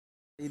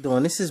How you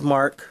doing? This is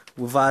Mark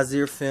with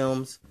Vizier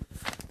Films.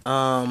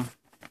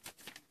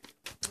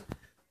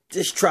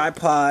 This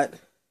tripod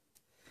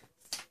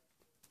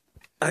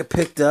I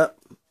picked up,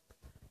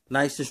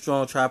 nice and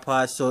strong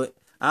tripod. So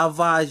I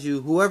advise you,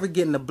 whoever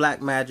getting the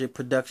Blackmagic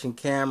production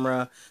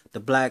camera,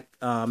 the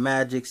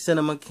Blackmagic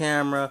cinema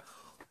camera,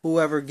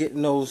 whoever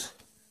getting those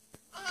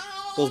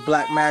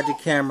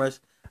Blackmagic cameras,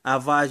 I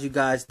advise you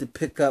guys to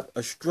pick up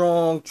a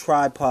strong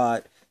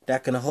tripod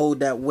that can hold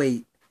that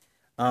weight.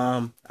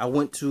 I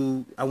went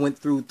through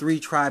 3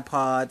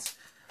 tripods.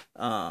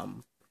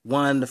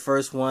 The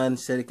first one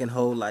said it can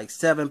hold like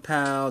 7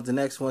 pounds. The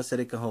next one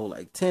said it can hold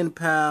like 10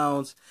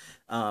 pounds.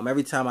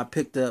 Every time I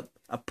put my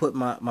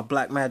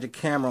Blackmagic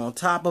camera on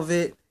top of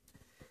it,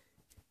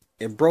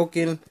 it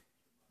broken.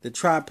 The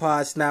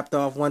tripod snapped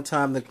off. One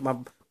time my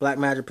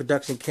Blackmagic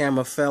production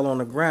camera fell on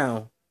the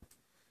ground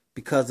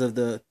because of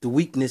the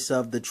weakness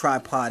of the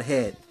tripod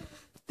head.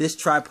 This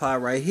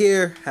tripod right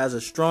here has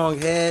a strong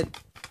head.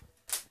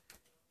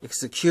 It's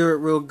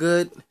secured real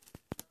good.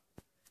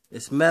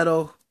 It's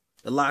metal.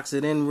 It locks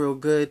it in real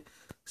good.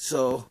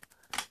 So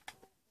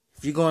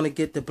if you're going to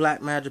get the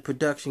Blackmagic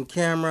production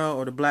camera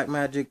or the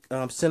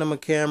Blackmagic cinema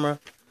camera,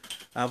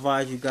 I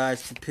advise you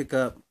guys to pick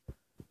up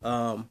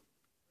a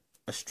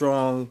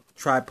strong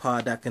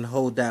tripod that can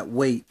hold that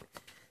weight,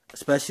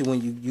 especially when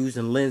you're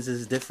using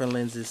lenses, different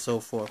lenses, so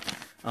forth.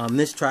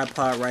 This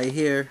tripod right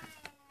here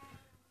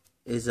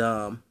is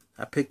I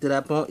picked it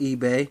up on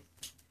eBay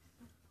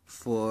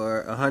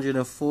for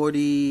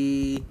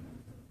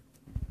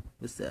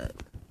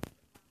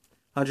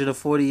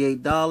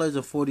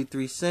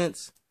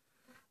 $148.43.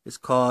 It's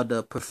called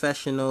the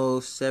Professional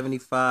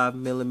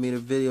 75mm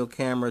video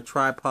camera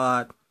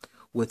tripod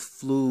with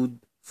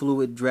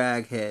fluid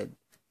drag head.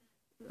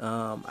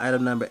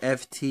 Item number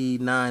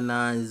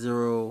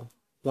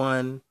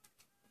FT9901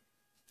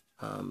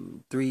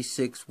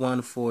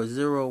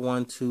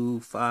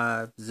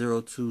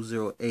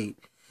 3614012500208.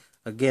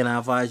 Again, I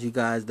advise you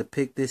guys to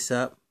pick this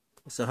up.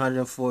 It's a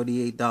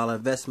 $148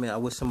 investment. I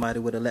wish somebody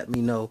would have let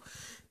me know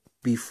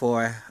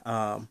before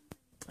I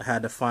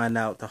had to find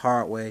out the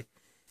hard way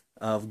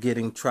of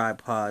getting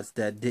tripods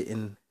that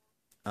didn't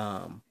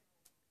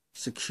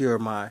secure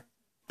my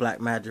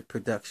Blackmagic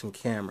production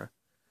camera.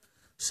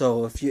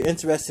 So if you're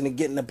interested in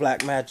getting a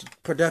Blackmagic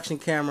production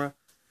camera,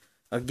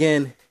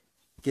 again,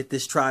 get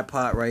this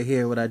tripod right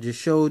here, what I just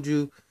showed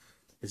you.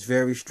 It's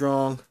very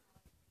strong,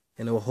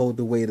 and it will hold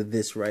the weight of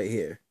this right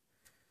here.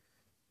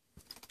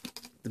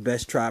 The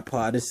best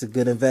tripod. It's a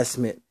good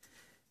investment,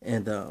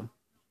 and you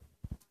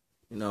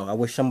know, I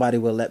wish somebody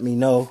would let me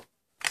know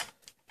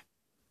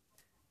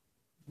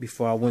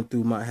before I went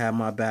through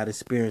my bad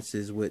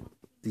experiences with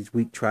these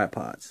weak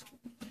tripods.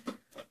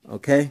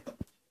 Okay?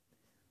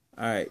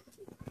 Alright.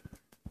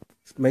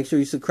 Make sure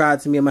you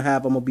subscribe to me. I'm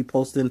gonna be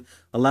posting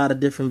a lot of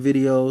different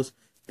videos,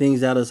 things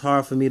that is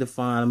hard for me to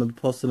find. I'm gonna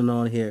be posting them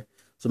on here.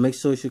 So make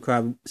sure you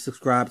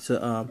subscribe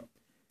to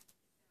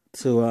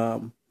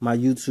my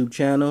YouTube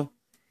channel,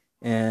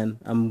 and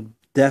I'm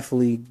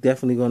definitely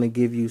gonna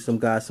give you some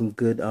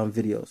good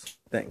videos.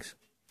 Thanks.